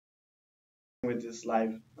with this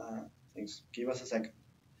live things. Give us a second.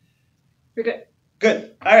 You're good.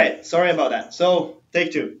 Good. All right. Sorry about that. So,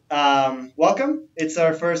 take two. Welcome. It's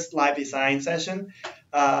our first live design session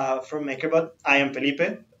from MakerBot. I am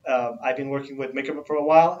Felipe. I've been working with MakerBot for a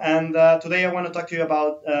while, and today I want to talk to you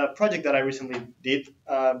about a project that I recently did,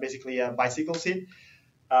 basically a bicycle seat.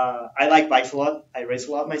 I like bikes a lot. I race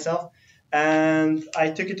a lot myself, and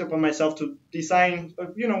I took it upon myself to design,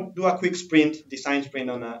 do a quick design sprint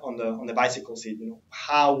on the bicycle seat.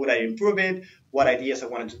 How would I improve it? What ideas I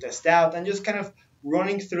wanted to test out, and just kind of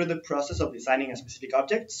running through the process of designing a specific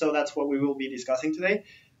object. So that's what we will be discussing today.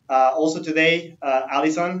 Also today,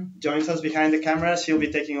 Alison joins us behind the camera. She'll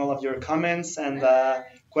be taking all of your comments and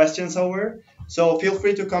questions over. So feel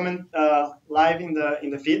free to comment live in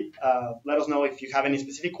the feed. Let us know if you have any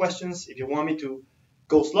specific questions, if you want me to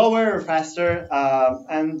go slower or faster.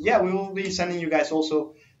 And yeah, we will be sending you guys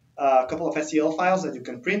also a couple of STL files that you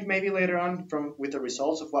can print maybe later on with the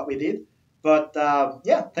results of what we did. But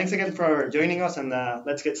yeah, thanks again for joining us, and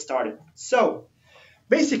let's get started. So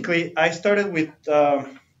basically, I started with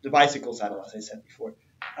the bicycle saddle, as I said before.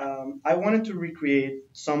 I wanted to recreate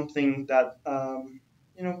something that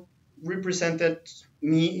represented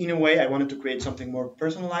me in a way. I wanted to create something more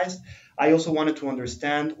personalized. I also wanted to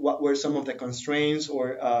understand what were some of the constraints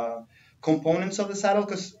or components of the saddle,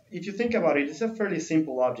 because if you think about it, it's a fairly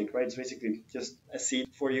simple object, right? It's basically just a seat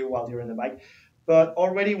for you while you're on the bike. But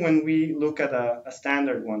already when we look at a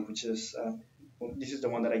standard one, which is this is the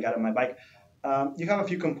one that I got on my bike, you have a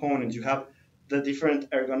few components. You have the different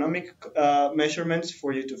ergonomic measurements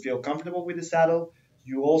for you to feel comfortable with the saddle.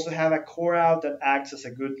 You also have a core out that acts as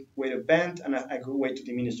a good way to bend and a good way to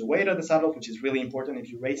diminish the weight of the saddle, which is really important if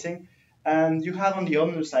you're racing. And you have on the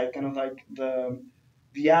other side kind of like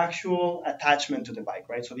the actual attachment to the bike,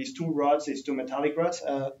 right? So these two rods, these two metallic rods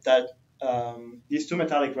that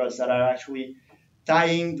are actually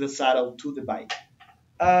tying the saddle to the bike.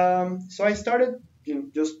 So I started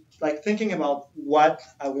just like thinking about what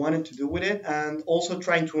I wanted to do with it, and also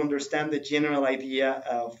trying to understand the general idea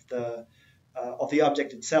of the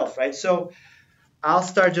object itself, right? So I'll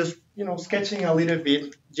start just sketching a little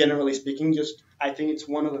bit, generally speaking. Just I think it's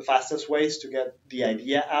one of the fastest ways to get the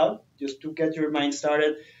idea out, just to get your mind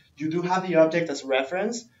started. You do have the object as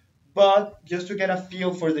reference, but just to get a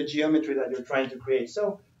feel for the geometry that you're trying to create.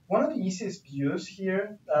 So one of the easiest views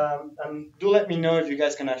here, and do let me know if you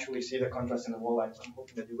guys can actually see the contrast in the wall lines. I'm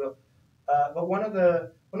hoping that you will. But one of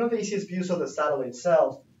the easiest views of the saddle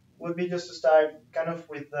itself would be just to start kind of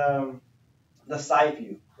with the side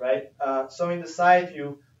view, right? So in the side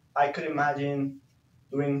view, I could imagine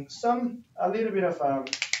doing a little bit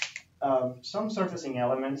of some surfacing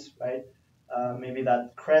elements, right? Maybe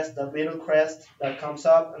that little crest that comes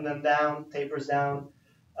up and then down, tapers down.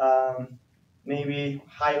 Maybe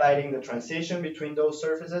highlighting the transition between those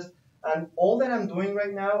surfaces. And all that I'm doing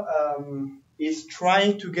right now is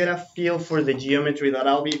trying to get a feel for the geometry that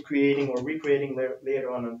I'll be creating or recreating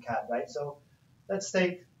later on CAD, right? So let's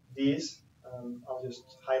take these. I'll just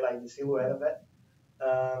highlight the silhouette of it.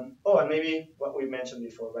 And maybe what we mentioned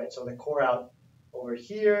before, right? So the core out over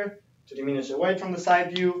here to diminish the weight from the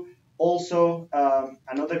side view. Also,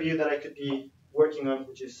 another view that I could be working on,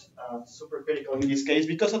 which is super critical in this case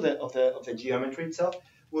because of the geometry itself,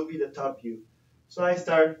 will be the top view. So I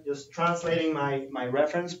start just translating my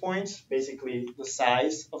reference points, basically the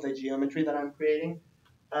size of the geometry that I'm creating,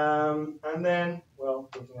 and then, well,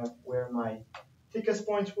 looking at where my thickest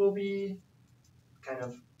points will be, kind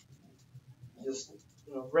of just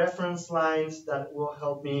reference lines that will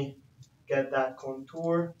help me get that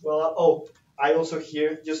contour. Well, I also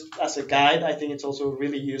here, just as a guide, I think it's also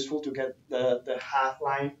really useful to get the half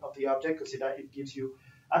line of the object, because it gives you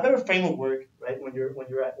a better frame of work, right? When you're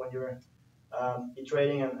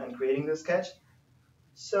iterating and creating the sketch.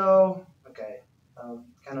 So okay,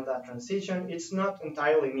 kind of that transition. It's not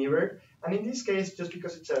entirely mirrored, and in this case, just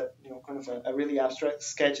because it's a kind of a really abstract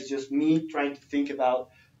sketch, it's just me trying to think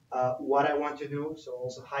about what I want to do. So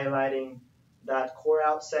also highlighting that core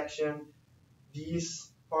out section. This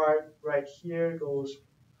part right here goes,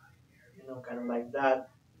 kind of like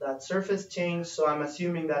that surface change. So I'm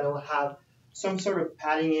assuming that it'll have some sort of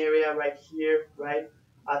padding area right here, right?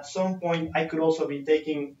 At some point, I could also be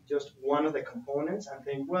taking just one of the components and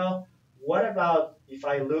think, well, what about if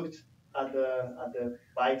I looked at the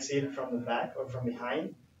bike seat from the back or from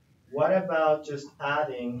behind? What about just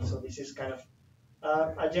adding? So this is kind of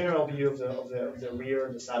a general view of the rear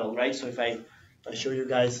of the saddle, right? So if I show you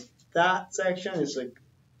guys that section, it's like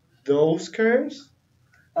those curves.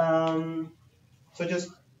 So just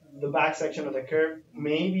the back section of the curve,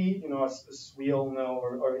 maybe, as we all know,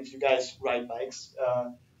 or if you guys ride bikes,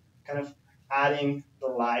 kind of adding the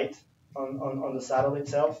light on the saddle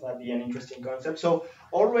itself. That'd be an interesting concept. So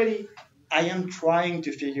already I am trying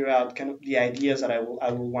to figure out kind of the ideas that I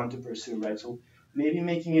will want to pursue, right? So maybe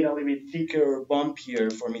making it a little bit thicker or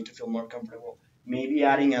bumpier for me to feel more comfortable. Maybe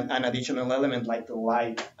adding an additional element like the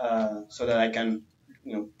light, so that I can,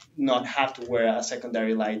 not have to wear a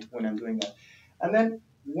secondary light when I'm doing that. And then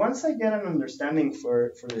once I get an understanding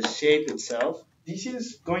for the shape itself, this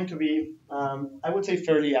is going to be, I would say,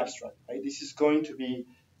 fairly abstract, right? This is going to be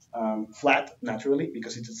flat naturally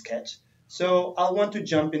because it's a sketch. So I'll want to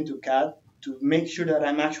jump into CAD to make sure that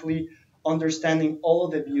I'm actually understanding all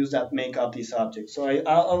of the views that make up this object. So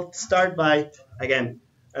I'll start by, again,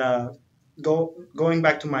 uh, going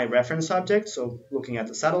back to my reference object, so looking at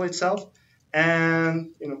the saddle itself, and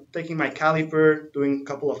taking my caliper, doing a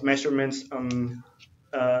couple of measurements on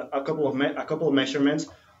a couple of measurements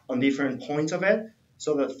on different points of it.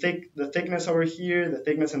 So the thickness over here, the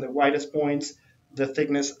thickness in the widest points, the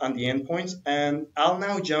thickness on the end points, and I'll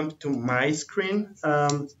now jump to my screen.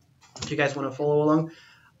 If you guys want to follow along,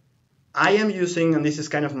 I am using, and this is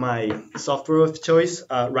kind of my software of choice,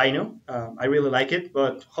 Rhino. I really like it,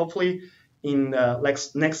 but hopefully in the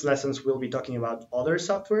next lessons we'll be talking about other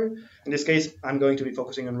software. In this case, I'm going to be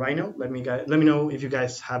focusing on Rhino. Let me know if you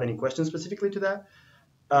guys have any questions specifically to that.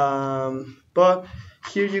 But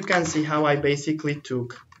here you can see how I basically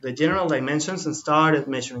took the general dimensions and started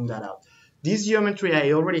measuring that out. This geometry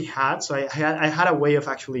I already had, so I had a way of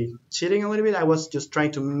actually cheating a little bit. I was just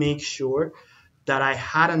trying to make sure that I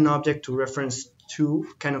had an object to reference to,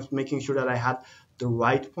 kind of making sure that I had the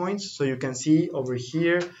right points. So you can see over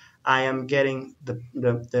here, I am getting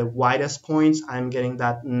the widest points. I'm getting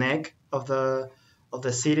that neck of the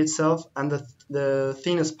seat itself, and the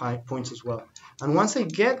thinnest points as well. And once I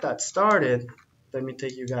get that started, let me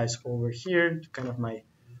take you guys over here to kind of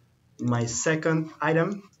my second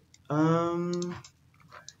item.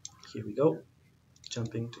 Here we go,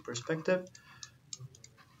 jumping to perspective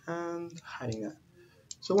and hiding that.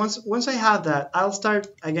 So once I have that, I'll start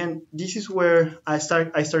again. This is where I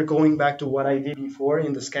start going back to what I did before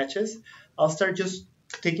in the sketches. I'll start just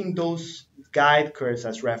taking those guide curves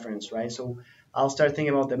as reference, right? So I'll start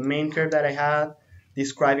thinking about the main curve that I had,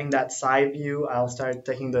 describing that side view. I'll start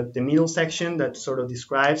taking the middle section that sort of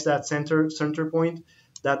describes that center point,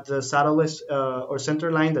 that the saddle is, or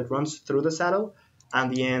center line that runs through the saddle,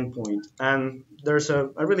 and the end point. And there's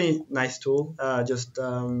a really nice tool,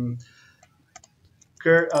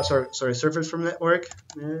 surface from network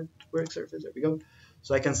surface. There we go.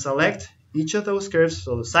 So I can select each of those curves,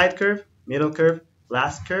 so the side curve, middle curve,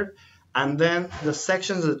 last curve, and then the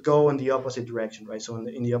sections that go in the opposite direction, right? So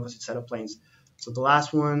in the opposite set of planes. So the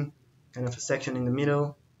last one, kind of a section in the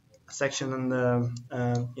middle, a section in the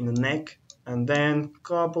neck, and then a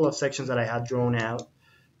couple of sections that I had drawn out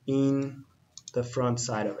in the front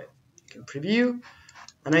side of it. You can preview,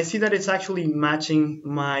 and I see that it's actually matching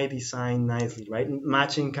my design nicely, right?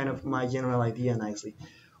 Matching kind of my general idea nicely.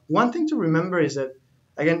 One thing to remember is that,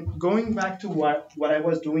 again, going back to what I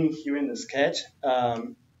was doing here in the sketch,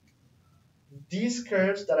 these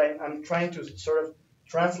curves that I'm trying to sort of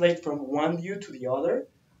translate from one view to the other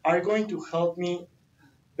are going to help me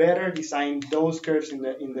better design those curves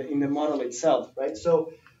in the model itself, right?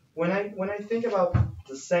 So when I think about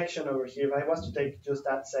the section over here, if I was to take just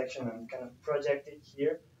that section and kind of project it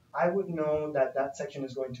here, I would know that that section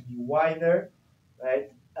is going to be wider,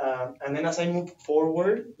 right? And then as I move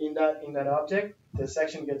forward in that object, the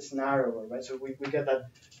section gets narrower, right? So we get that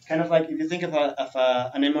kind of like, if you think of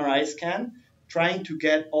an MRI scan, trying to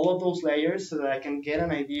get all of those layers so that I can get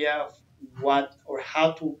an idea of what or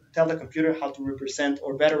how to tell the computer how to represent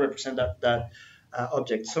or better represent that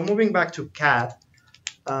object. So moving back to CAD,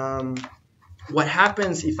 what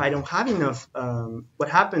happens if I don't have enough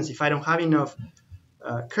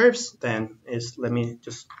curves then is, let me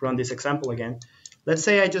just run this example again. Let's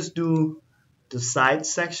say I just do the side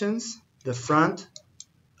sections, the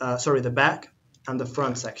back and the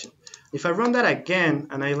front section. If I run that again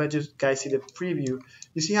and I let you guys see the preview,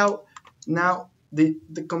 you see how now the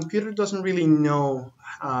computer doesn't really know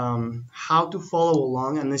how to follow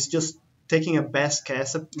along, and it's just taking a best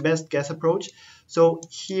guess approach. So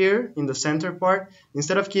here in the center part,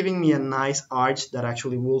 instead of giving me a nice arch that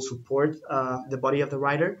actually will support the body of the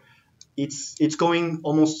rider, it's going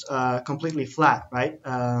almost completely flat, right?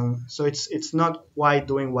 So it's not quite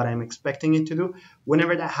doing what I'm expecting it to do.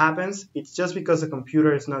 Whenever that happens, it's just because the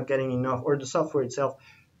computer is not getting enough, or the software itself,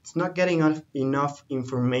 it's not getting enough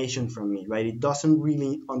information from me, right? It doesn't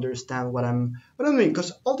really understand what I'm doing,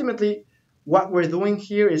 because ultimately what we're doing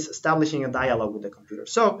here is establishing a dialogue with the computer.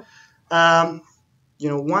 So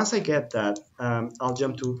once I get that, I'll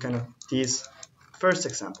jump to kind of this first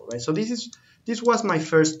example, right? So this was my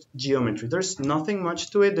first geometry. There's nothing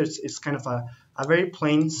much to it. It's kind of a very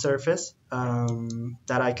plain surface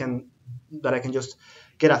that I can just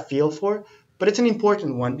get a feel for. But it's an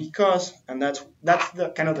important one because, and that's the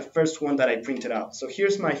kind of the first one that I printed out. So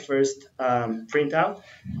here's my first printout.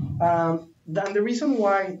 And the reason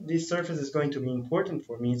why this surface is going to be important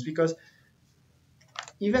for me is because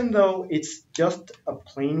even though it's just a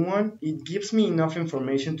plain one, it gives me enough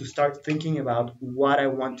information to start thinking about what I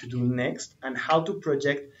want to do next and how to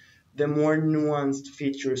project the more nuanced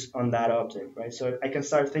features on that object, right? So I can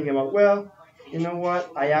start thinking about, well, you know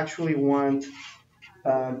what? I actually want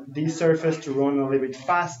this surface to run a little bit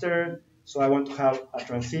faster. So I want to have a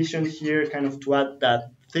transition here, kind of to add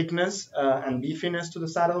that thickness and beefiness to the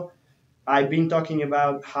saddle. I've been talking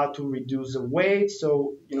about how to reduce the weight,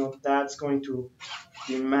 so that's going to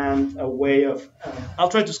demand a way of. I'll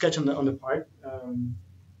try to sketch on the part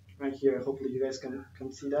right here. Hopefully, you guys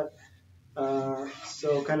can see that.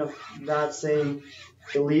 So kind of that same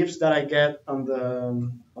leaves that I get on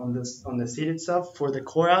the seat itself for the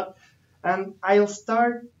core out, and I'll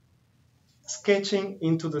start sketching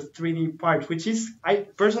into the 3D part, which is I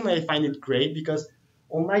personally find it great because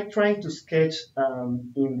unlike trying to sketch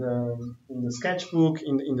in the sketchbook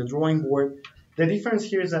in the drawing board, the difference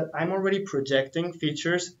here is that I'm already projecting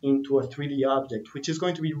features into a 3D object, which is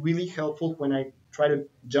going to be really helpful when I try to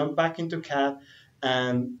jump back into CAD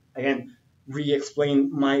and again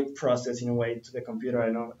re-explain my process in a way to the computer.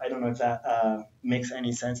 I don't know if that makes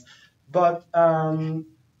any sense, but and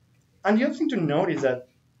the other thing to note is that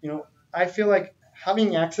I feel like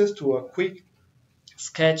having access to a quick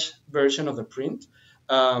sketch version of the print,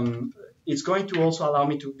 um, it's going to also allow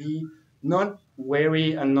me to be not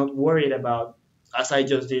wary and not worried about, as I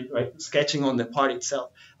just did, right, sketching on the part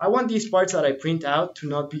itself. I want these parts that I print out to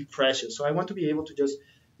not be precious. So I want to be able to just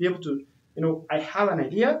be able to, I have an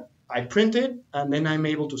idea, I print it, and then I'm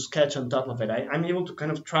able to sketch on top of it. I'm able to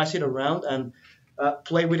kind of trash it around and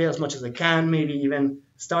play with it as much as I can, maybe even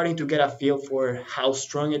starting to get a feel for how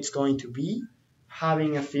strong it's going to be,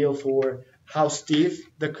 having a feel for how stiff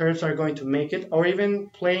the curves are going to make it, or even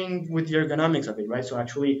playing with the ergonomics of it, right? So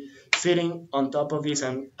actually sitting on top of this,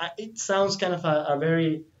 and it sounds kind of a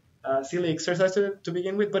very silly exercise to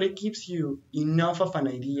begin with, but it gives you enough of an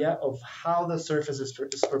idea of how the surface is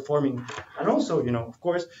performing. And also, of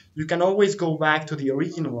course, you can always go back to the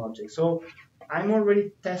original object. So I'm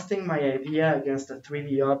already testing my idea against a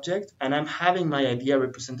 3D object, and I'm having my idea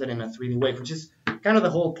represented in a 3D way, which is kind of the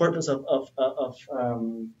whole purpose of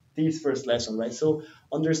this first lesson, right? So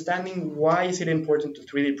understanding why is it important to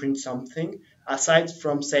 3D print something, aside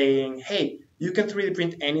from saying, hey, you can 3D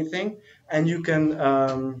print anything, and you can,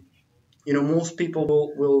 most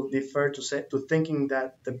people will defer to thinking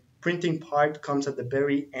that the printing part comes at the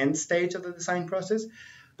very end stage of the design process.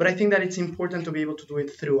 But I think that it's important to be able to do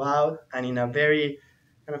it throughout and in a very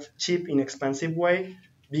kind of cheap, inexpensive way,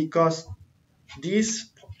 because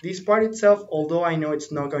this this part itself, although I know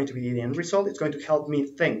it's not going to be the end result, it's going to help me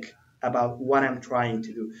think about what I'm trying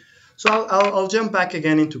to do. So I'll jump back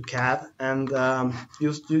again into CAD, and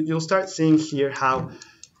you'll start seeing here how,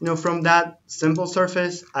 from that simple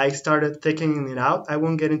surface, I started thickening it out. I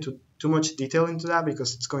won't get into too much detail into that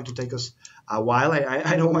because it's going to take us a while.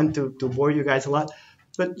 I don't want to bore you guys a lot,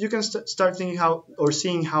 but you can start thinking how, or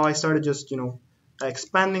seeing how I started just,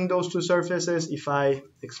 expanding those two surfaces. If I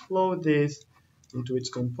explode this into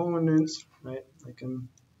its components, right, I can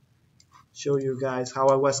show you guys how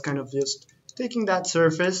I was kind of just taking that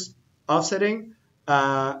surface, offsetting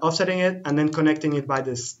it, and then connecting it by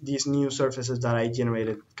these new surfaces that I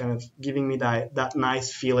generated, kind of giving me that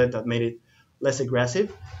nice fillet that made it less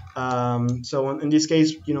aggressive. So in this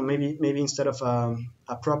case, maybe instead of a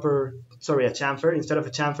chamfer, instead of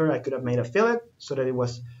a chamfer, I could have made a fillet so that it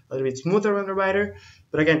was a little bit smoother on the rider.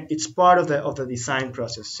 But again, it's part of the design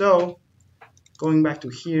process. So going back to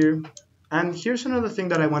here, and here's another thing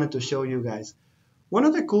that I wanted to show you guys. One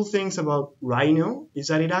of the cool things about Rhino is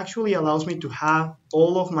that it actually allows me to have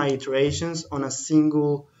all of my iterations on a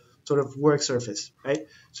single sort of work surface, right?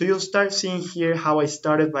 So you'll start seeing here how I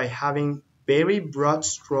started by having very broad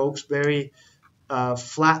strokes, very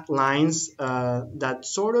flat lines that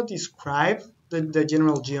sort of describe the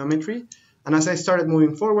general geometry. And as I started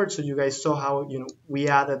moving forward, so you guys saw how we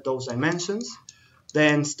added those dimensions,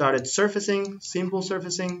 then started surfacing, simple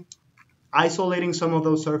surfacing, isolating some of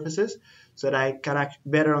those surfaces so that I can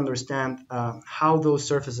better understand how those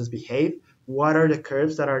surfaces behave, what are the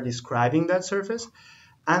curves that are describing that surface.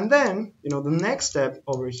 And then, the next step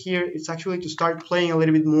over here is actually to start playing a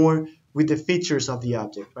little bit more with the features of the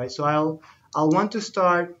object, right? So I'll want to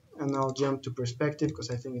start, and I'll jump to perspective because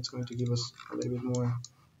I think it's going to give us a little bit more,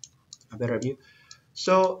 a better view.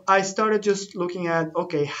 So I started just looking at,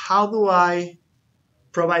 okay, how do I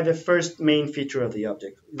provide the first main feature of the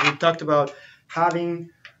object? We talked about having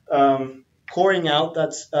coring out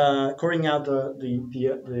coring out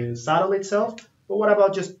the saddle itself. But what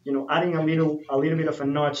about just adding a little bit of a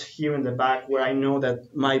notch here in the back where I know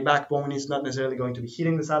that my backbone is not necessarily going to be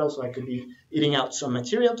hitting the saddle, so I could be eating out some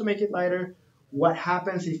material to make it lighter. What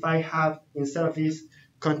happens if I have, instead of this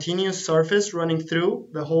continuous surface running through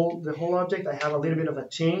the whole object, I have a little bit of a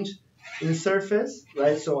change in surface,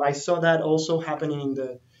 right? So I saw that also happening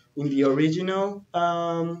in the original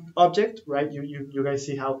object, right? You guys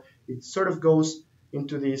see how it sort of goes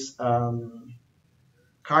into this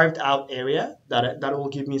carved out area that will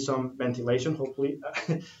give me some ventilation. Hopefully,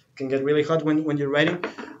 it can get really hot when you're writing.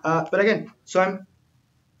 But again, so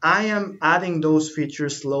I am adding those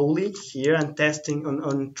features slowly here and testing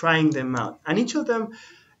on trying them out. And each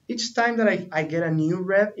time that I get a new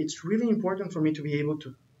rep, it's really important for me to be able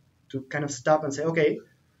to kind of stop and say, okay,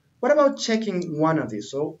 what about checking one of these?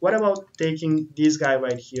 So what about taking this guy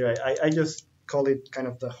right here? I just call it kind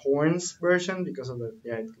of the horns version because of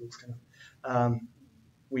it looks kind of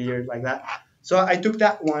weird like that. So I took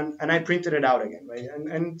that one and I printed it out again, right?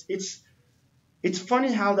 And it's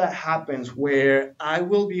funny how that happens where I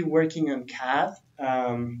will be working on CAD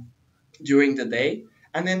during the day,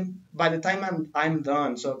 and then by the time I'm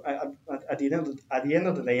done, so at the end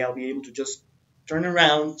of the day, I'll be able to just turn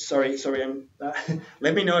around. Sorry,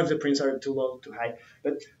 let me know if the prints are too low, too high,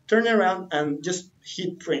 but turn around and just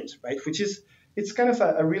hit print, right? Which is it's kind of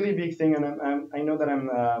a really big thing, and I know that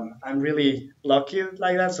I'm really lucky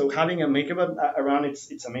like that. So having a maker around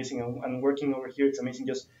it's amazing, and working over here it's amazing.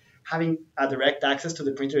 Just having a direct access to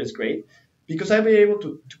the printer is great because I'll be able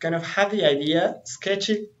to kind of have the idea, sketch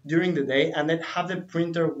it during the day, and then have the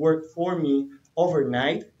printer work for me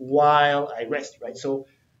overnight while I rest, right? So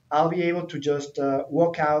I'll be able to just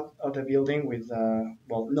walk out of the building with,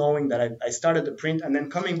 knowing that I started the print, and then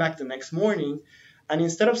coming back the next morning, and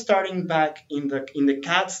instead of starting back in the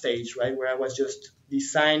CAD stage, right, where I was just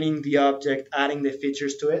designing the object, adding the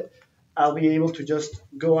features to it, I'll be able to just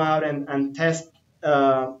go out and test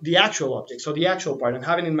the actual object, so the actual part, and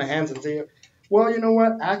have it in my hands and say, well, you know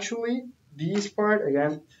what, actually, this part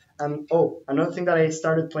again, and another thing that I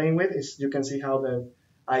started playing with is you can see how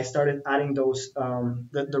I started adding those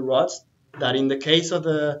the rods that in the case of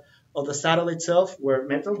the saddle itself were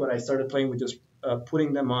metal, but I started playing with just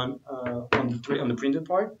putting them on the printed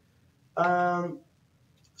part. Um,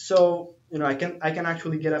 so I can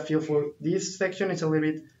actually get a feel for this section. It's a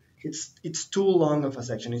little bit it's too long of a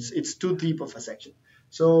section. It's too deep of a section.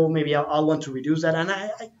 So maybe I'll want to reduce that. And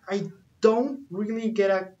I don't really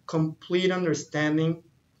get a complete understanding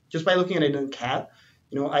just by looking at it in CAD.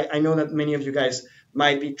 I know that many of you guys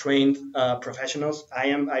might be trained professionals.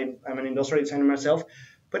 I'm an industrial designer myself,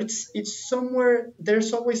 but it's somewhere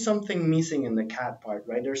there's always something missing in the CAD part,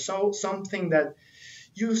 right? There's something that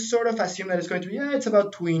you sort of assume that it's going to be, yeah, it's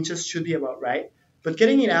about 2 inches, should be about right. But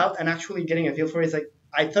getting it out and actually getting a feel for it is like,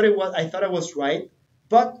 I thought I was right,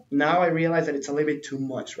 but now I realize that it's a little bit too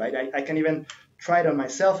much, right? I can even try it on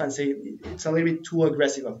myself and say it's a little bit too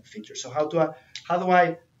aggressive of a feature. So how do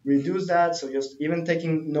I reduce that? So just even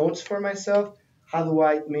taking notes for myself, how do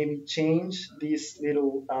I maybe change this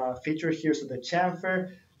little feature here? So the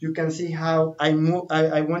chamfer, you can see how I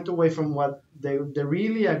went away from what the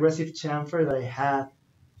really aggressive chamfer that I had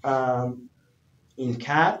um, in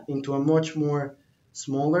CAD into a much more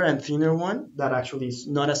smaller and thinner one that actually is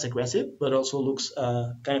not as aggressive, but also looks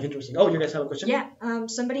kind of interesting. Oh, you guys have a question? Yeah,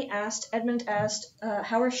 Edmund asked,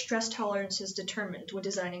 how are stress tolerances determined when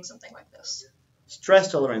designing something like this? Stress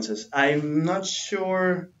tolerances. I'm not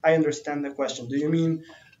sure I understand the question. Do you mean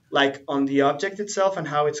like on the object itself and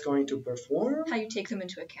how it's going to perform? How you take them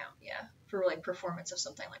into account, yeah, for like performance of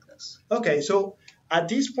something like this. Okay, so at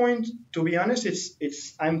this point, to be honest,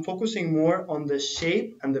 it's I'm focusing more on the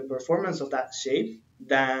shape and the performance of that shape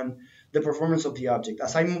than the performance of the object.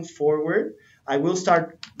 As I move forward, I will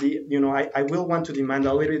start I will want to demand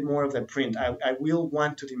a little bit more of the print. I will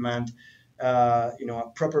want to demand a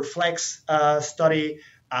proper flex study,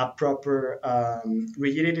 a proper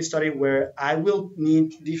rigidity study where I will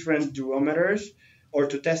need different durometers or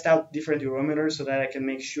to test out different durometers so that I can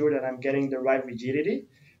make sure that I'm getting the right rigidity.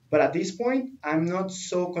 But at this point, I'm not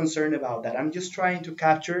so concerned about that. I'm just trying to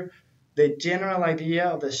capture the general idea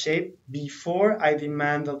of the shape before I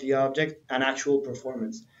demand of the object an actual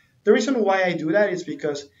performance. The reason why I do that is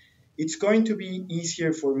because it's going to be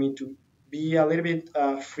easier for me to be a little bit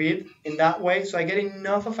freed in that way. So I get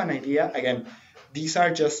enough of an idea. Again, these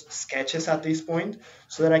are just sketches at this point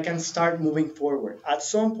so that I can start moving forward. At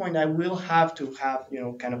some point, I will have to have,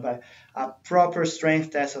 kind of a proper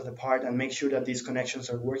strength test of the part and make sure that these connections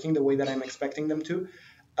are working the way that I'm expecting them to.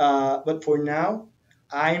 But for now,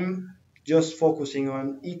 I'm just focusing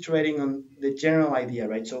on iterating on the general idea,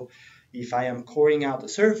 right? So if I am coring out the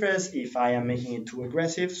surface, if I am making it too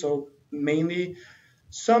aggressive, so mainly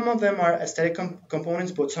some of them are aesthetic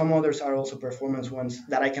components, but some others are also performance ones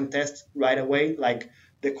that I can test right away, like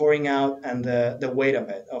the coring out and the weight of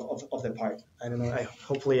it, of the part. I don't know.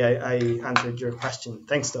 Hopefully I answered your question.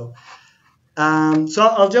 Thanks, though. So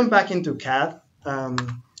I'll jump back into CAD,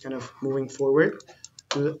 kind of moving forward.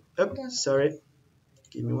 Sorry.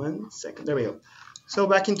 Give me 1 second. There we go. So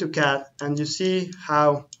back into CAD, and you see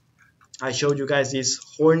how I showed you guys this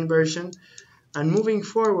horn version. And moving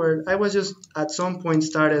forward, I was just at some point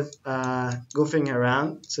started goofing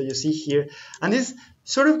around. So you see here, and this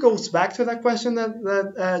sort of goes back to that question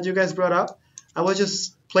that you guys brought up. I was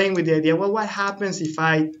just playing with the idea, well, what happens if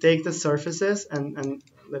I take the surfaces and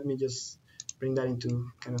let me just bring that into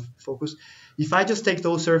kind of focus. If I just take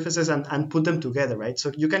those surfaces and put them together, right?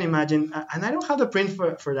 So you can imagine, and I don't have the print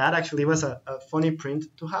for that, actually. It was a funny print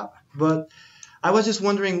to have, but I was just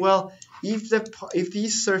wondering, well, if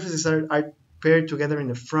these surfaces are paired together in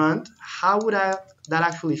the front, how would that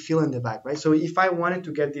actually feel in the back, right? So if I wanted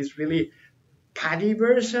to get this really paddy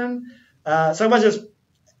version, so I was just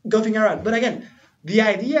goofing around. But again, the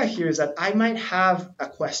idea here is that I might have a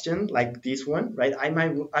question like this one, right?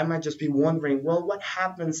 I might just be wondering, well, what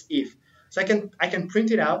happens if? So I can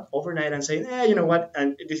print it out overnight and say, you know what?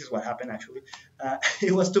 And this is what happened actually.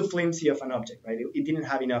 It was too flimsy of an object, right? It didn't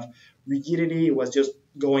have enough rigidity. It was just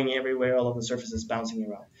going everywhere, all of the surfaces bouncing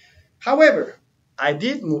around. However, I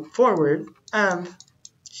did move forward, and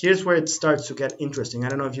here's where it starts to get interesting. I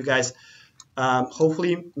don't know if you guys,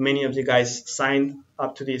 hopefully many of you guys signed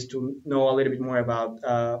up to this to know a little bit more about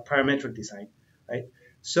parametric design, right?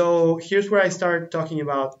 So here's where I start talking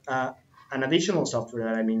about an additional software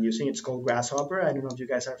that I've been using. It's called Grasshopper. I don't know if you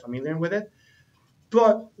guys are familiar with it.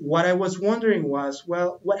 But what I was wondering was,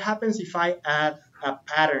 well, what happens if I add a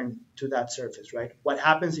pattern to that surface, right? What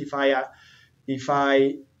happens if I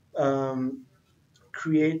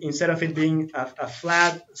create, instead of it being a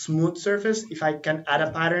flat, smooth surface, if I can add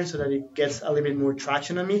a pattern so that it gets a little bit more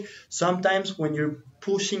traction on me. Sometimes when you're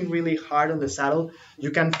pushing really hard on the saddle,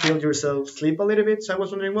 you can feel yourself slip a little bit. So I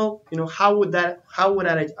was wondering, well, how would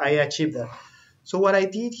I achieve that? So what I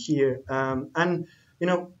did here, and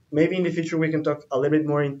maybe in the future we can talk a little bit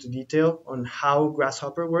more into detail on how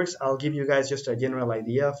Grasshopper works. I'll give you guys just a general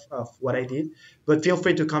idea of what I did, but feel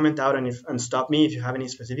free to comment out and stop me if you have any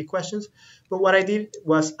specific questions. But what I did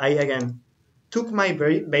was I, again, took my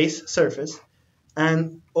very base surface,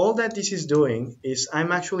 and all that this is doing is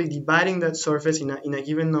I'm actually dividing that surface in a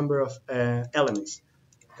given number of elements.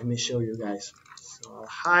 Let me show you guys. So I'll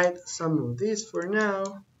hide some of this for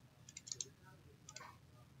now.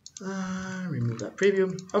 Remove that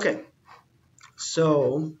preview. Okay,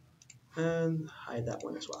 so, and hide that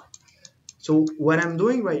one as well. So what I'm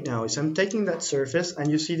doing right now is I'm taking that surface,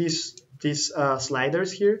 and you see these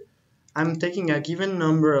sliders here. I'm taking a given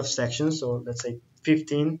number of sections, so let's say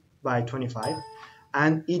 15 by 25,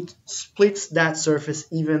 and it splits that surface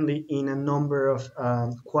evenly in a number of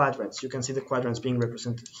quadrants. You can see the quadrants being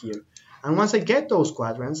represented here. And once I get those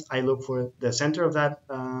quadrants, I look for the center of that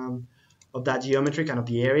geometry, kind of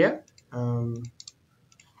the area. So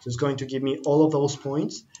it's going to give me all of those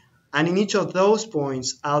points. And in each of those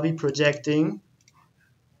points, I'll be projecting,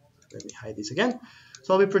 let me hide this again.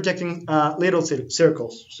 So I'll be projecting little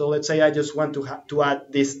circles. So let's say I just want to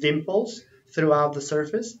add these dimples throughout the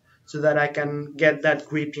surface so that I can get that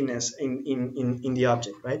creepiness in the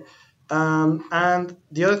object, right? And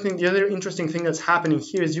the other interesting thing that's happening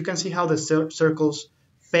here is you can see how the circles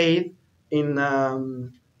fade in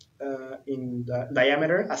the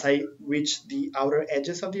diameter as I reach the outer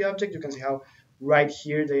edges of the object. You can see how right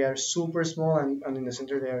here they are super small, and in the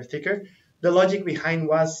center they are thicker. The logic behind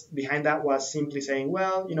that was simply saying,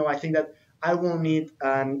 well, I think that I won't need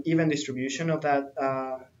an even distribution of that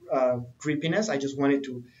creepiness. I just wanted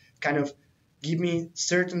to kind of give me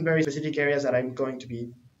certain very specific areas that I'm going to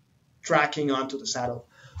be tracking onto the saddle.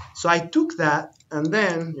 So I took that, and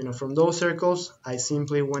then, from those circles, I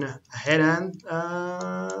simply went ahead and,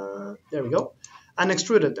 there we go, and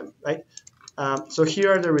extruded them, right? So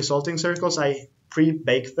here are the resulting circles. I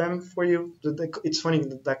pre-baked them for you. It's funny,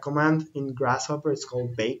 the command in Grasshopper is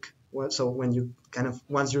called bake. So when you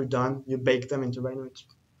once you're done, you bake them into Rhino.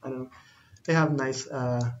 I don't know. They have nice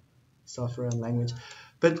software and language.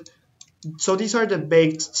 But so these are the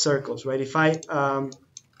baked circles, right? If I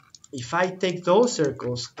if I take those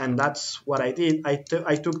circles, and that's what I did,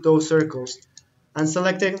 I took those circles and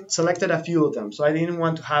selected a few of them. So I didn't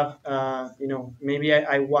want to have, maybe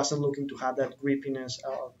I wasn't looking to have that grippiness.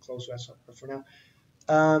 I'll close that for now.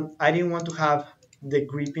 I didn't want to have the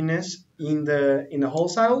grippiness in the whole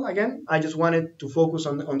saddle again. I just wanted to focus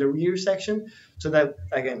on the rear section, so that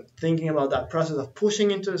again, thinking about that process of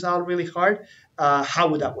pushing into the saddle really hard, how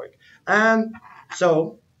would that work? And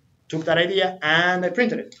so took that idea and I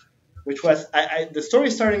printed it, which was the story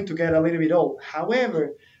is starting to get a little bit old.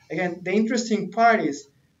 However, again, the interesting part is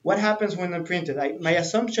what happens when I print it. My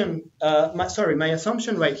assumption, my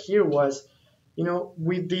assumption right here was,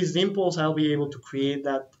 with these dimples, I'll be able to create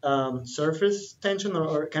that surface tension,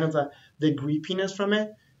 or kind of the grippiness from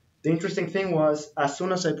it. The interesting thing was, as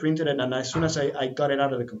soon as I printed it and as soon as I got it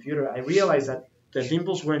out of the computer, I realized that the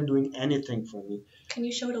dimples weren't doing anything for me. Can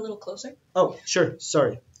you show it a little closer? Oh, sure.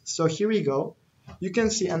 Sorry. So here we go. You can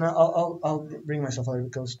see, and I'll bring myself a little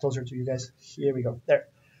closer to you guys. Here we go. There.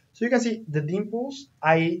 So you can see the dimples.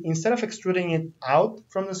 Instead of extruding it out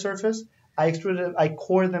from the surface, I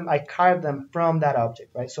carved them from that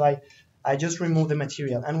object, right? So I just remove the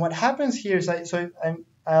material. And what happens here is,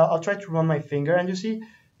 I'll try to run my finger, and you see,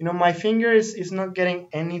 my finger is not getting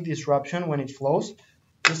any disruption when it flows,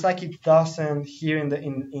 just like it doesn't here in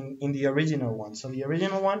the original one. So the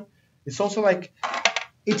original one, it's also like,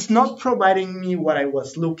 it's not providing me what I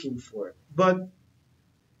was looking for. But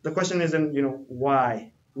the question isn't,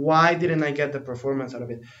 why? Why didn't I get the performance out of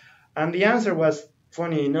it? And the answer was,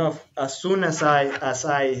 funny enough, as soon as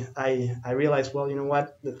I realized, well, you know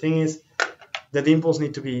what? The thing is, the dimples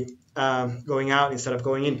need to be going out instead of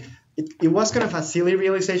going in. It was kind of a silly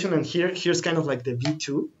realization, and here's kind of like the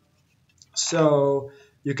V2. So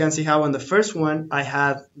you can see how on the first one, I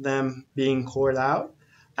had them being cored out.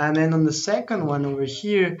 And then on the second one over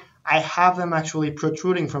here, I have them actually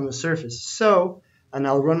protruding from the surface. So, and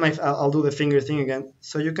I'll do the finger thing again.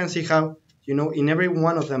 So you can see how, in every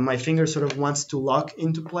one of them, my finger sort of wants to lock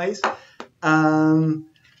into place. And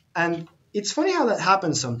it's funny how that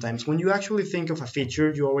happens sometimes. When you actually think of a feature,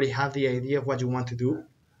 you already have the idea of what you want to do.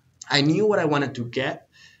 I knew what I wanted to get,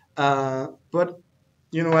 but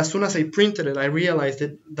as soon as I printed it, I realized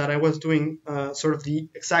that I was doing sort of the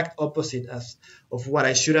exact opposite of what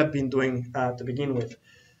I should have been doing to begin with.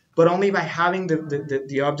 But only by having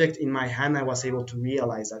the object in my hand, I was able to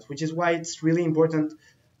realize that, which is why it's really important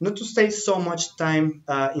not to stay so much time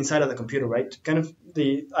inside of the computer, right? Kind of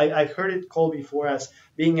I heard it called before as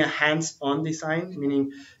being a hands-on design,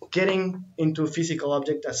 meaning getting into a physical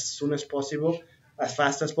object as soon as possible, as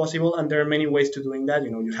fast as possible. And there are many ways to doing that.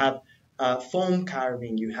 You have foam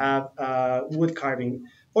carving, you have wood carving,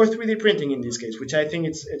 or 3D printing in this case, which I think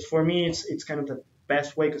it's for me, it's kind of the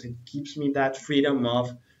best way, because it gives me that freedom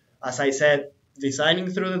of, as I said, designing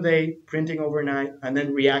through the day, printing overnight, and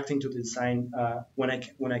then reacting to the design when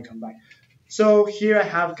I come back. So here I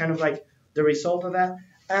have kind of like the result of that.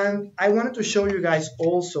 And I wanted to show you guys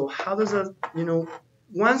also how does that,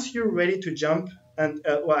 once you're ready to jump and,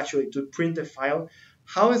 to print the file,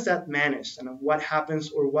 how is that managed, and what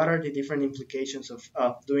happens, or what are the different implications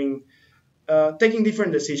of doing, taking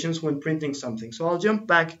different decisions when printing something. So I'll jump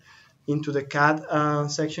back into the CAD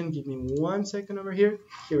section. Give me 1 second over here.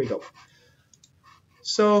 Here we go.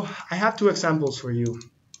 So I have 2 examples for you.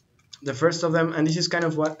 The first of them, and this is kind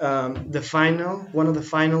of what one of the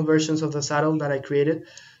final versions of the saddle that I created.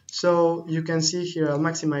 So you can see here, I'll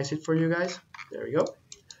maximize it for you guys. There we go.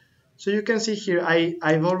 So you can see here,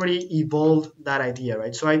 I've already evolved that idea,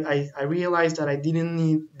 right? So I realized that I didn't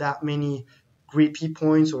need that many grippy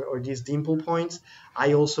points or these dimple points.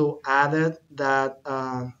 I also added that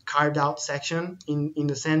carved out section in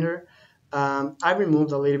the center. I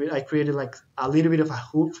removed a little bit. I created like a little bit of a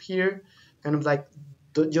hoop here, kind of like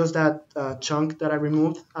just that chunk that I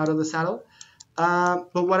removed out of the saddle.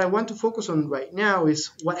 But what I want to focus on right now is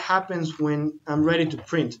what happens when I'm ready to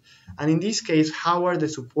print. And in this case, how are the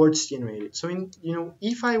supports generated? So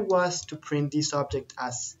if I was to print this object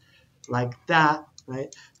as like that,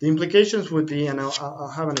 right, the implications would be, and I'll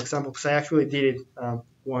have an example because I actually did it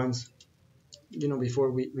once, before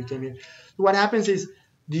we came here. What happens is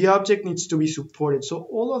the object needs to be supported. So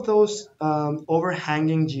all of those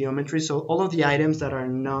overhanging geometry, so all of the items that are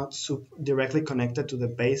not directly connected to the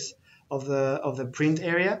base of the print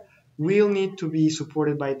area will need to be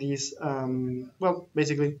supported by these,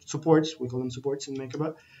 basically supports, we call them supports in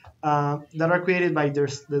MakerBot, that are created by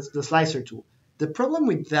the slicer tool. The problem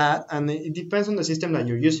with that, and it depends on the system that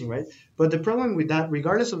you're using, right? But the problem with that,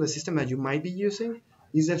 regardless of the system that you might be using,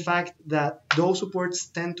 is the fact that those supports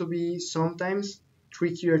tend to be sometimes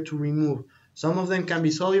trickier to remove. Some of them can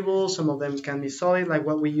be soluble, some of them can be solid, like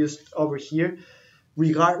what we used over here.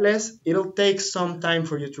 Regardless, it'll take some time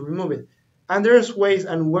for you to remove it. And there's ways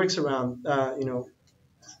and works around,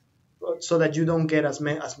 so that you don't get as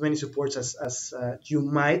many supports as you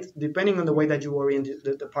might, depending on the way that you orient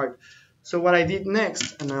the part. So what I did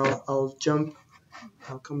next, and I'll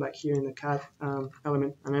come back here in the CAD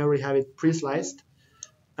element, and I already have it pre-sliced.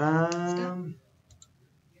 Here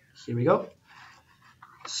we go.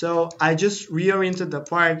 So I just reoriented the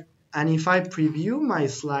part, and if I preview my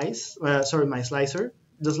my slicer,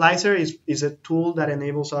 the slicer is a tool that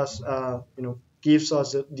enables us, gives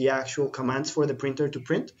us the actual commands for the printer to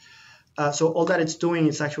print. So all that it's doing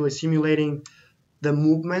is actually simulating the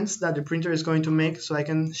movements that the printer is going to make. So I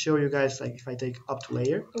can show you guys, like if I take up to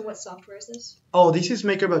layer. What software is this? Oh, this is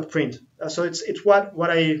MakerBot Print. So it's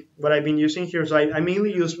what I've been using here. So I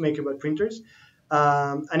mainly use MakerBot printers,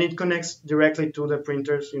 and it connects directly to the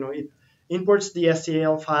printers. It imports the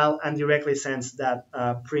STL file and directly sends that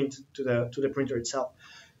print to the printer itself.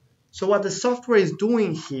 So what the software is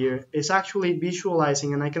doing here is actually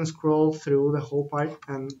visualizing, and I can scroll through the whole part,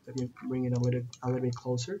 and let me bring it a little bit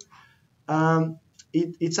closer.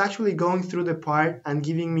 It's actually going through the part and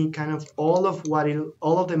giving me kind of all of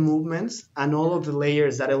the movements and all of the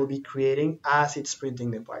layers that it will be creating as it's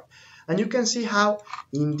printing the part. And you can see how,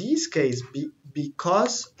 in this case,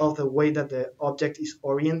 because of the way that the object is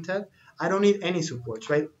oriented, I don't need any supports,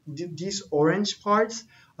 right? These orange parts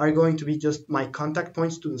are going to be just my contact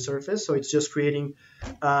points to the surface. So it's just creating,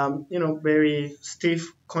 very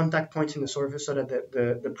stiff contact points in the surface so that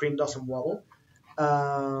the print doesn't wobble.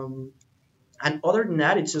 And other than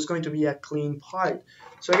that, it's just going to be a clean part.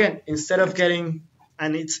 So again, instead of getting,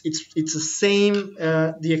 and it's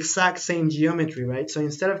the exact same geometry, right? So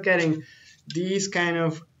instead of getting these kind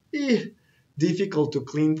of difficult to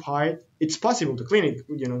clean part, it's possible to clean it.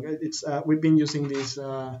 We've been using these.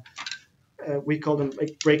 We call them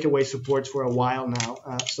like breakaway supports for a while now.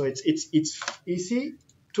 So it's easy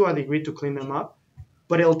to a degree to clean them up,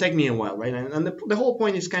 but it'll take me a while, right? And the whole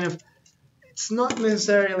point is kind of, it's not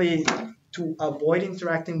necessarily to avoid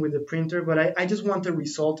interacting with the printer, but I just want the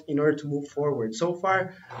result in order to move forward. So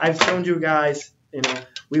far, I've shown you guys,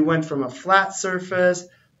 we went from a flat surface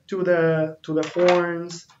to the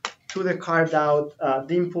horns, to the carved out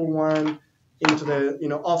dimple one, into the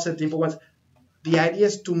offset dimple ones. The idea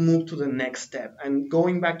is to move to the next step. And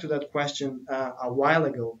going back to that question a while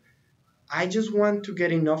ago, I just want to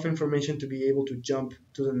get enough information to be able to jump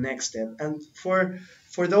to the next step. And for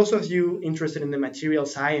those of you interested in the material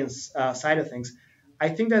science side of things, I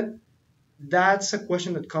think that's a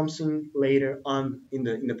question that comes in later on in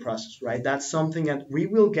the process, right? That's something that we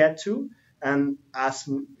will get to, and as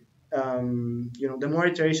the more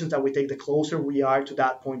iterations that we take, the closer we are to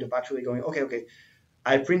that point of actually going, okay,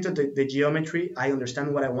 I printed the geometry, I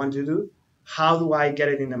understand what I want to do. How do I get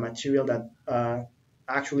it in a material that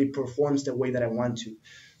actually performs the way that I want to?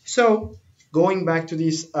 So going back to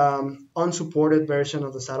this unsupported version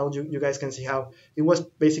of the saddle, you guys can see how it was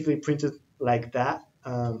basically printed like that,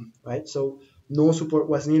 right? So no support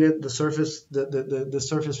was needed. The surface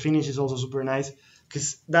finish is also super nice,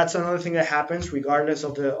 because that's another thing that happens regardless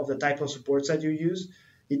of the type of supports that you use.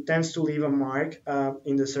 It tends to leave a mark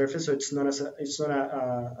in the surface, so it's not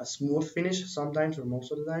a smooth finish sometimes, or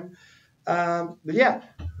most of the time. But yeah,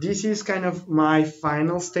 this is kind of my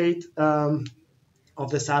final state of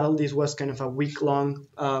the saddle. This was kind of a week-long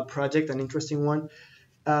project, an interesting one.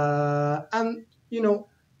 And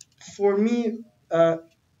for me,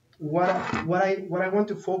 what I want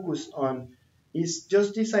to focus on is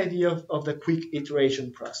just this idea of the quick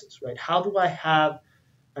iteration process, right? How do I have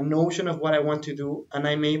a notion of what I want to do, and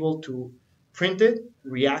I'm able to print it,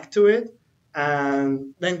 react to it,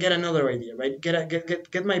 and then get another idea, right?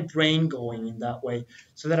 Get my brain going in that way,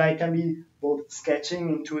 so that I can be both sketching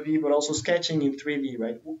in 2D but also sketching in 3D,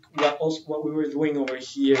 right? What we were doing over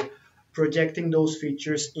here, projecting those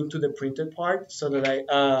features into the printed part, so that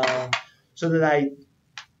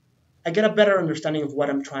I get a better understanding of what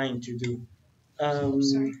I'm trying to do.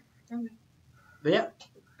 Sorry. But yeah.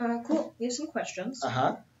 Cool. We have some questions.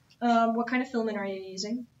 What kind of filament are you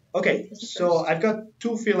using? Okay, so I've got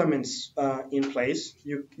two filaments in place.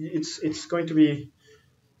 It's going to be,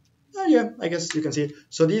 I guess you can see it.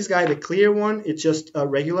 So this guy, the clear one, it's just a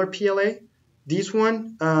regular PLA. This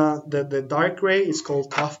one, the dark gray, is called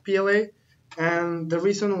tough PLA. And the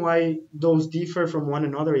reason why those differ from one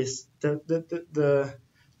another is the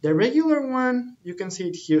regular one, you can see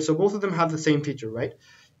it here. So both of them have the same feature, right?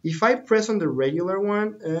 If I press on the regular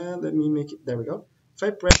one, let me make it, there we go. If I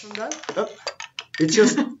press on that, it's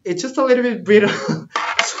just a little bit brittle.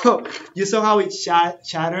 So you saw how it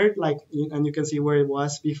shattered, like, and you can see where it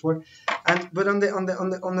was before. And but on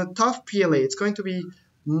the tough PLA, it's going to be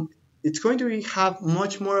have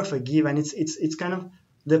much more of a give, and it's kind of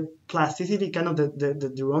the plasticity, kind of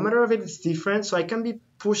the durometer of it is different. So I can be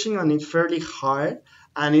pushing on it fairly hard,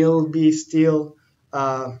 and it'll be still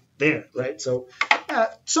there, right? So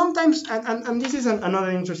sometimes, and this is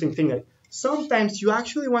another interesting thing, like sometimes you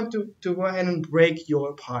actually want to go ahead and break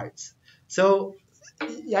your parts. So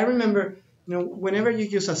yeah, I remember, whenever you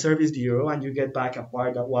use a service bureau and you get back a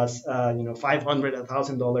part that was, $500,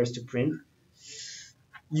 $1,000 to print,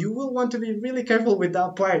 you will want to be really careful with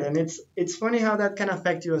that part. And it's funny how that can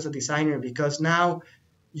affect you as a designer, because now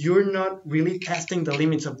you're not really testing the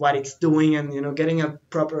limits of what it's doing, and getting a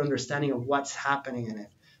proper understanding of what's happening in it.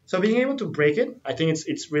 So being able to break it, I think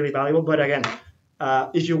it's really valuable. But again,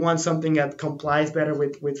 if you want something that complies better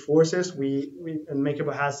with forces, we and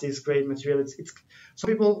Makeable has this great material. It's some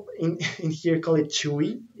people in here call it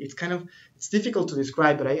chewy. It's difficult to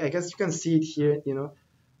describe, but I guess you can see it here.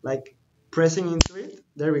 Like pressing into it.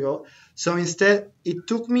 There we go. So instead, it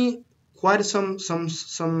took me quite some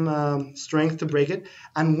strength to break it,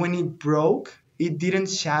 and when it broke, it didn't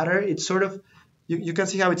shatter. It sort of, you can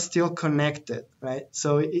see how it's still connected, right?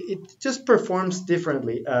 So it just performs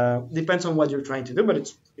differently. Depends on what you're trying to do, but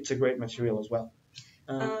it's a great material as well.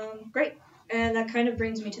 Great. And that kind of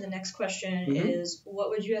brings me to the next question: Mhm. is what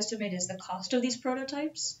would you estimate is the cost of these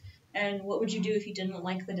prototypes, and what would you do if you didn't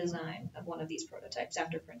like the design of one of these prototypes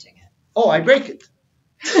after printing it? Oh, I break it.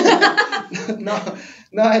 no,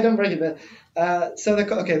 no, I don't break it.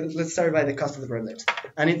 Okay, let's start by the cost of the prototypes,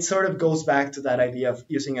 and it sort of goes back to that idea of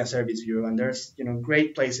using a service bureau. And there's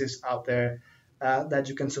great places out there that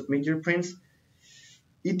you can submit your prints.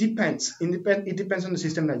 It depends. It depends on the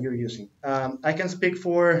system that you're using. I can speak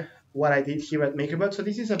for what I did here at MakerBot. So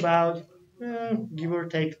this is about give or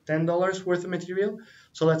take $10 worth of material.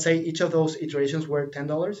 So let's say each of those iterations were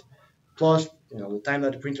 $10 plus the time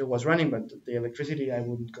that the printer was running, but the electricity I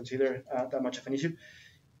wouldn't consider that much of an issue.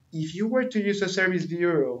 If you were to use a service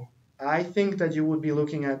bureau, I think that you would be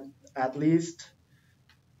looking at least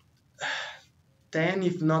 10,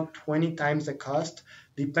 if not 20 times the cost,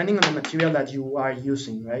 depending on the material that you are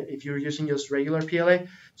using, right? If you're using just regular PLA,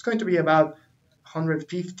 it's going to be about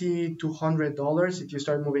 $150 to $200. If you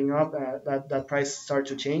start moving up, that price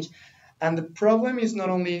starts to change. And the problem is not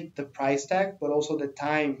only the price tag, but also the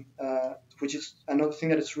time, which is another thing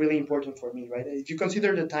that is really important for me, right? If you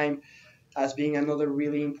consider the time as being another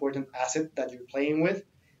really important asset that you're playing with,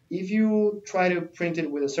 if you try to print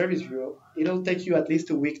it with a service bureau, it'll take you at least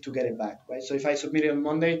a week to get it back, right? So if I submit it on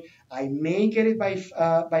Monday, I may get it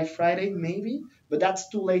by Friday, maybe, but that's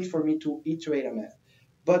too late for me to iterate on it.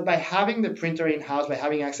 But by having the printer in house, by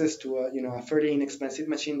having access to a fairly inexpensive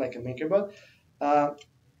machine like a MakerBot,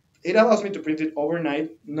 it allows me to print it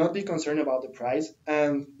overnight, not be concerned about the price,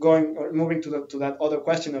 and moving to that other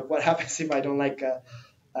question of what happens if I don't like a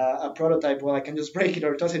prototype. Well, I can just break it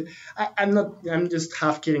or toss it. I'm just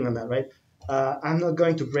half kidding on that, right? I'm not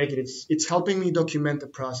going to break it. It's helping me document the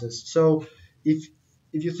process. So if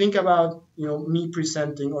you think about me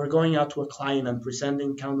presenting or going out to a client and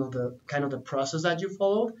presenting kind of the process that you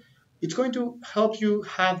followed, it's going to help you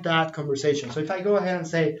have that conversation. So if I go ahead and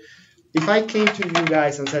say, if I came to you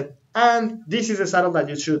guys and said, and this is a saddle that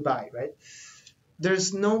you should buy, right?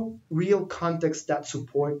 There's no real context that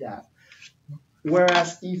support that.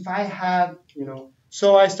 Whereas if I had,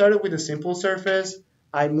 so I started with a simple surface,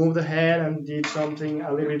 I moved ahead and did something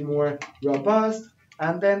a little bit more robust,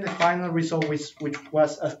 and then the final result, which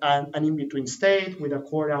was an in-between state with a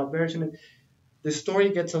core out version, the story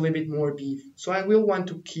gets a little bit more beef. So I will want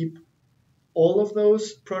to keep all of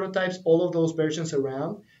those prototypes, all of those versions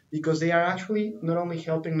around, because they are actually not only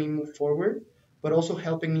helping me move forward, but also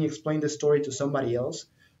helping me explain the story to somebody else,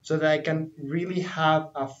 so that I can really have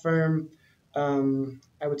a firm,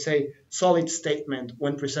 I would say, solid statement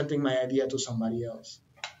when presenting my idea to somebody else.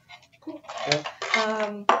 Cool.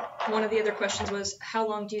 One of the other questions was, how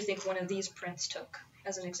long do you think one of these prints took,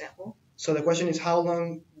 as an example? So the question is how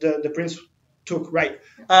long the prints took, right?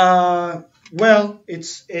 Well,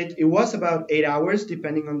 it was about 8 hours,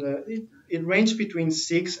 depending on it ranged between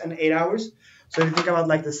 6 and 8 hours. So if you think about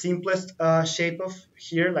like the simplest shape of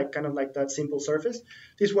here, like kind of like that simple surface,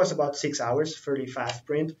 this was about 6 hours, fairly fast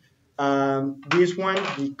print. This one,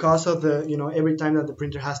 because of the every time that the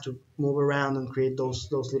printer has to move around and create those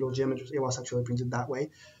little geometries, it was actually printed that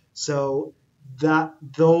way. So that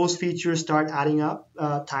those features start adding up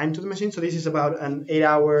time to the machine. So this is about an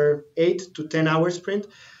 8 to 10 hours print,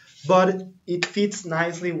 but it fits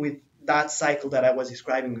nicely with that cycle that I was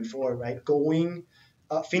describing before, right?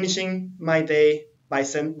 Finishing my day, by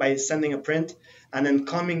sending a print and then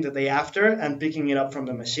coming the day after and picking it up from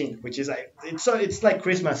the machine, which is like it's like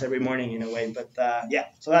Christmas every morning in a way. But yeah,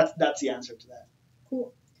 so that's the answer to that.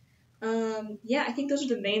 Cool. Yeah, I think those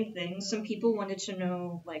are the main things. Some people wanted to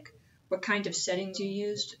know like what kind of settings you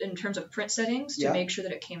used in terms of print settings to Yeah, make sure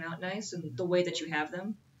that it came out nice and the way that you have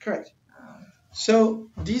them. correct. Um, So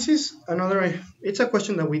this is another. It's a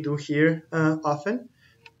question that we do here often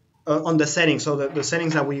on the settings. So the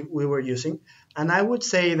settings that we were using, and I would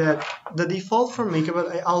say that the default for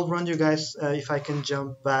MakerBot. I'll run you guys if I can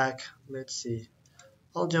jump back. Let's see.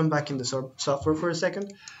 I'll jump back in the software for a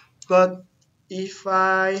second. But if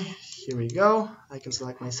I here we go, I can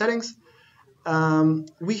select my settings.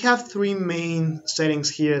 We have three main settings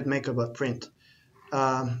here at MakerBot Print.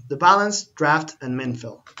 The balance, draft, and min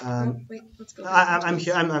fill. oh, wait, let's go back. I'm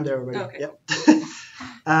here. I'm there already. Oh, okay.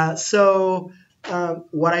 Yep. So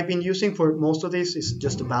what I've been using for most of this is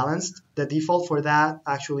just a balanced. The default for that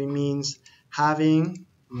actually means having.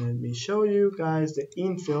 Let me show you guys the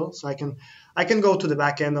infill. So I can go to the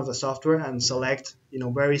back end of the software and select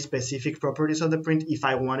very specific properties of the print if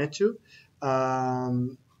I wanted to.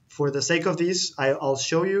 For the sake of this, I'll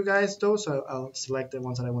show you guys those. So I'll select the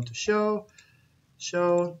ones that I want to show.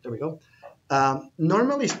 There we go.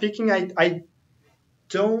 Normally speaking, I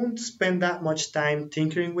don't spend that much time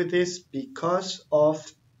tinkering with this because of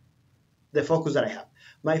the focus that I have.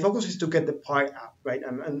 My focus is to get the part out, right?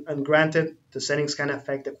 And granted, the settings can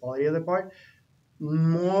affect the quality of the part.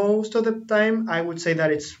 Most of the time, I would say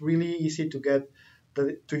that it's really easy to get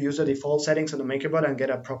to use the default settings on the MakerBot and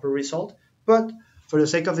get a proper result. But for the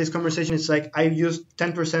sake of this conversation, it's like I use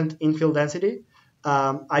 10% infill density.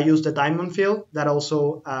 I use the diamond fill that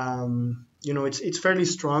also, it's fairly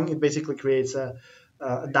strong. It basically creates a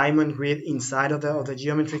diamond grid inside of the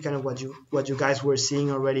geometry, kind of what you guys were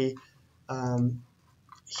seeing already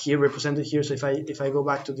here represented here. So if I go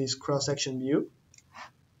back to this cross section view,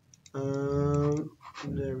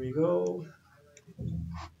 there we go.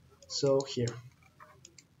 So here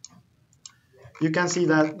you can see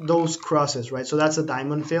that those crosses, right? So that's a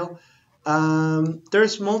diamond fill.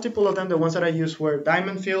 There's multiple of them. The ones that I used were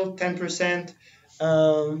diamond fill, 10%.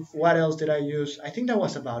 What else did I use? I think that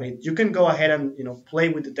was about it. You can go ahead and play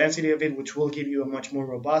with the density of it, which will give you a much more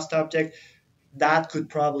robust object. That could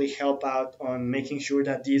probably help out on making sure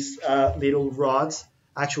that these little rods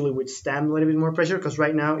actually withstand a little bit more pressure. Because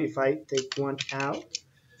right now, if I take one out,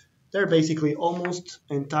 they're basically almost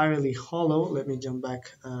entirely hollow. Let me jump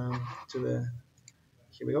back to the.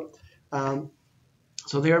 Here we go.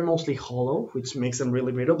 So they are mostly hollow, which makes them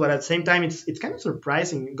really brittle. But at the same time, it's kind of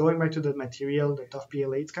surprising. Going back to the material, the tough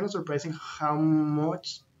PLA, it's kind of surprising how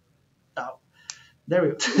much. Oh, there we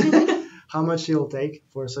go. How much it'll take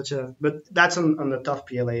for such a. But that's on the tough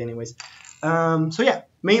PLA, anyways. So yeah,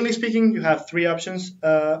 mainly speaking, you have three options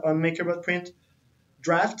on MakerBot Print.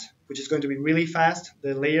 Draft, which is going to be really fast.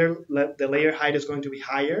 The layer height is going to be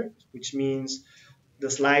higher, which means the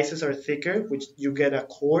slices are thicker, which you get a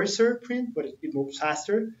coarser print, but it moves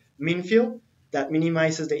faster. Min fill, that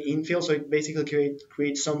minimizes the infill, so it basically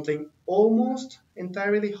creates something almost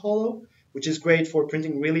entirely hollow, which is great for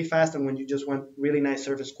printing really fast and when you just want really nice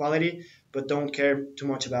surface quality, but don't care too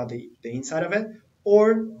much about the inside of it.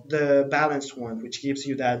 Or the balanced one, which gives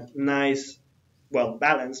you that nice,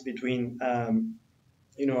 balance between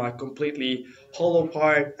a completely hollow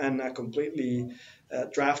part and a completely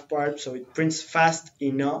draft part, so it prints fast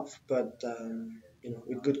enough, but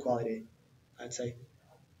with good quality, I'd say.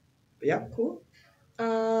 But yeah. Cool.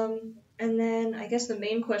 And then I guess the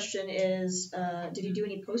main question is, did you do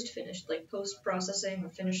any post-finish, like post-processing or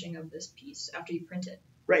finishing of this piece after you print it?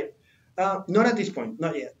 Right. Not at this point,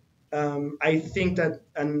 not yet. I think that,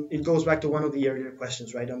 and it goes back to one of the earlier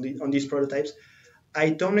questions, right, on these prototypes.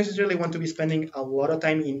 I don't necessarily want to be spending a lot of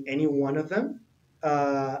time in any one of them.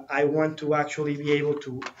 I want to actually be able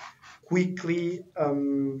to quickly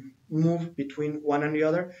move between one and the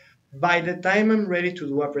other. By the time I'm ready to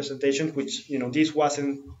do a presentation, which this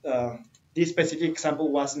wasn't, this specific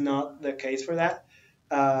example was not the case for that,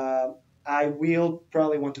 I will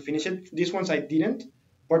probably want to finish it. These ones I didn't,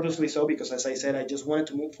 purposely so, because as I said, I just wanted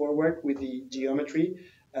to move forward with the geometry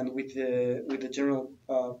and with the general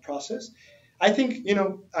process. I think, and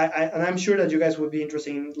I'm sure that you guys would be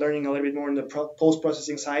interested in learning a little bit more on the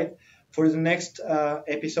post-processing side for the next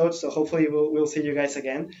episodes. So hopefully we'll see you guys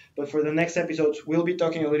again. But for the next episodes, we'll be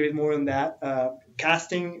talking a little bit more on that.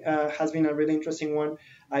 Casting has been a really interesting one.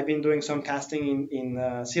 I've been doing some casting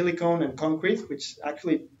in silicone and concrete, which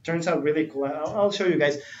actually turns out really cool. I'll show you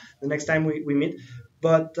guys the next time we meet.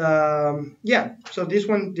 But yeah, so this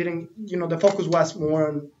one didn't, the focus was more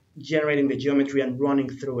on generating the geometry and running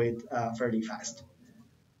through it fairly fast.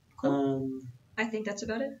 Cool. I think that's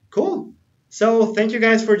about it. Cool. So thank you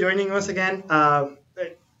guys for joining us again.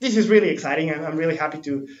 This is really exciting, and I'm really happy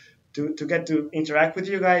to get to interact with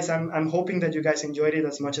you guys. I'm hoping that you guys enjoyed it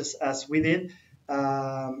as much as we did.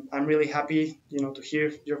 I'm really happy, to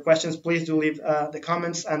hear your questions. Please do leave the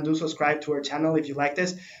comments and do subscribe to our channel if you like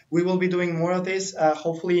this. We will be doing more of this,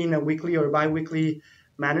 hopefully in a weekly or bi-weekly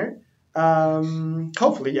manner.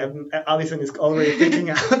 Hopefully, yeah, Allison is already freaking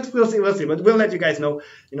out. We'll see, but we'll let you guys know.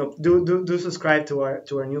 Do subscribe to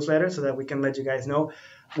our newsletter so that we can let you guys know.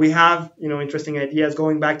 We have interesting ideas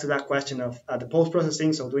going back to that question of the post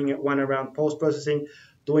processing. So doing one around post processing,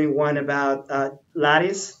 doing one about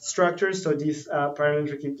lattice structures. So these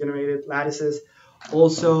parametrically generated lattices.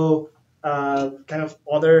 Also, kind of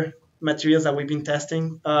other materials that we've been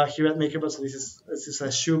testing here at MakerBot. So this is a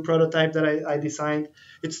shoe prototype that I designed.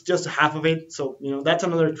 It's just half of it, so that's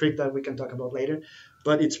another trick that we can talk about later.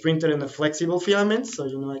 But it's printed in a flexible filament, so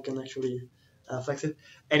I can actually flex it.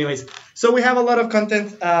 Anyways, so we have a lot of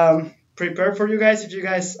content prepared for you guys. If you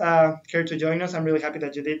guys care to join us, I'm really happy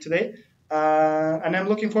that you did today, and I'm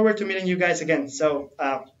looking forward to meeting you guys again. So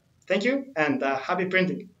thank you, and happy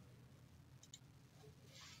printing.